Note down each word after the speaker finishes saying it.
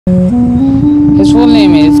full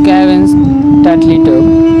name is Kivanc Tatlitug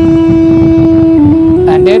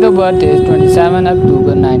and date of birth is 27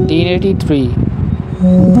 October 1983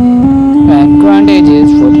 and current age is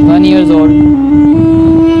 41 years old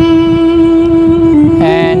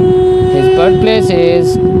and his birthplace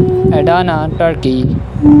is Adana, Turkey,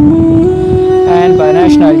 and by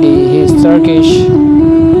nationality he is Turkish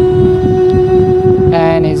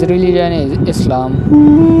and his religion is Islam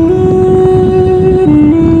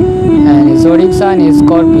and his zodiac sign is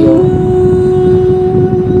Scorpio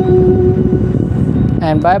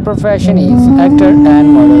and by profession he is actor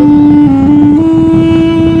and model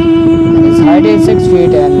and his height is 6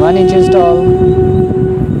 feet and 1 inches tall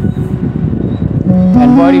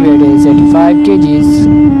and body weight is 85 kgs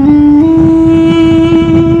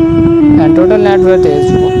and total net worth is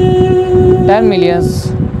 10 millions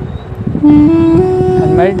and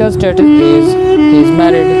marital status is he is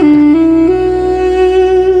married.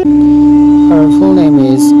 Her full name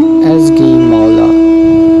is Ezgi Mola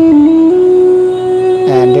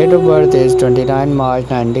and date of birth is 29 March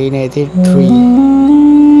 1983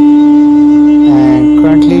 and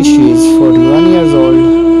currently she is 41 years old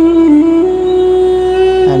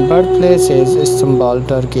and birthplace is Istanbul,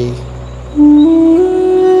 Turkey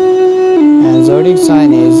and zodiac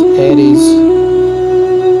sign is Aries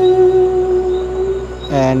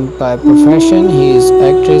and by profession he is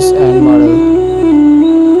actress and model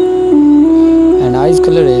and eyes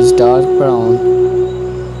color is dark brown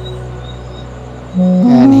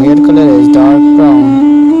and hair color is dark brown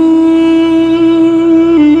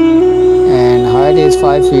and height is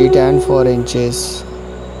 5 feet and 4 inches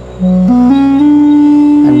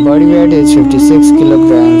and body weight is 56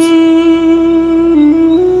 kilograms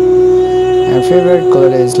and favorite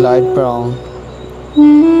color is light brown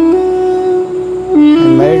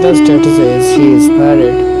and marital status is she is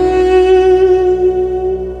married.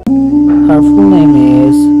 Her full name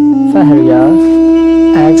is Fahriye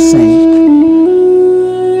Evcen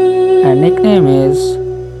and nickname is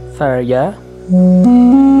Fahriye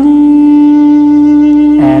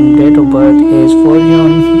and date of birth is 4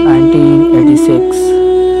 June 1986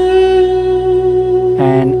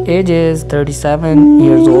 and age is 37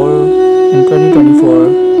 years old in 2024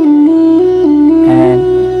 and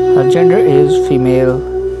her gender is female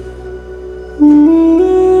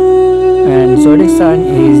and zodiac sign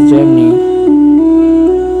is Gemini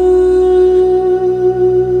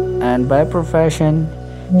and by profession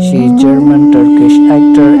she is German Turkish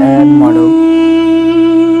actor and model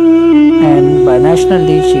and by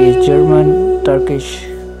nationality she is German Turkish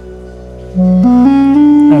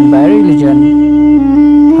and by religion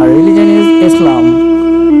her religion is Islam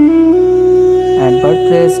and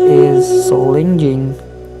birthplace is Solingen,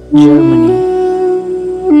 Germany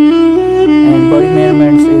and body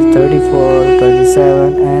measurements is 34,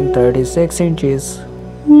 27 and 36 inches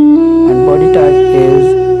and body type is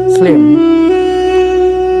slim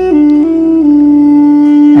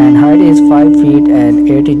and height is 5 feet and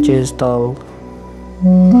 8 inches tall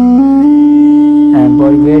and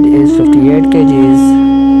body weight is 58 kgs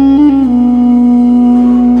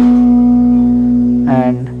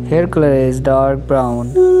and hair color is dark brown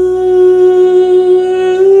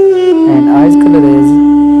and eyes color is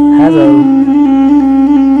hazel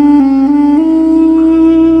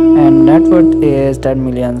and net worth is 10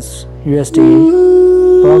 millions USD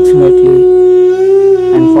approximately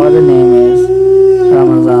and father name is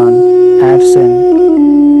Ramazan Evcen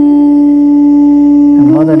and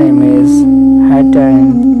mother name is Hatan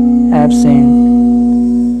Evcen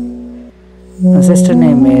and sister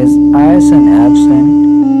name is Aysen Evcen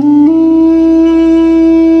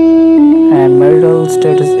and marital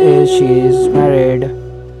status is she is married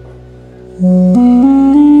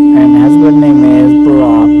and husband name is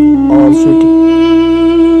Burak Al-Sweetie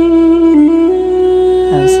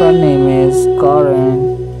and son name is Karen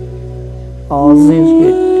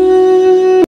Al-Zivit.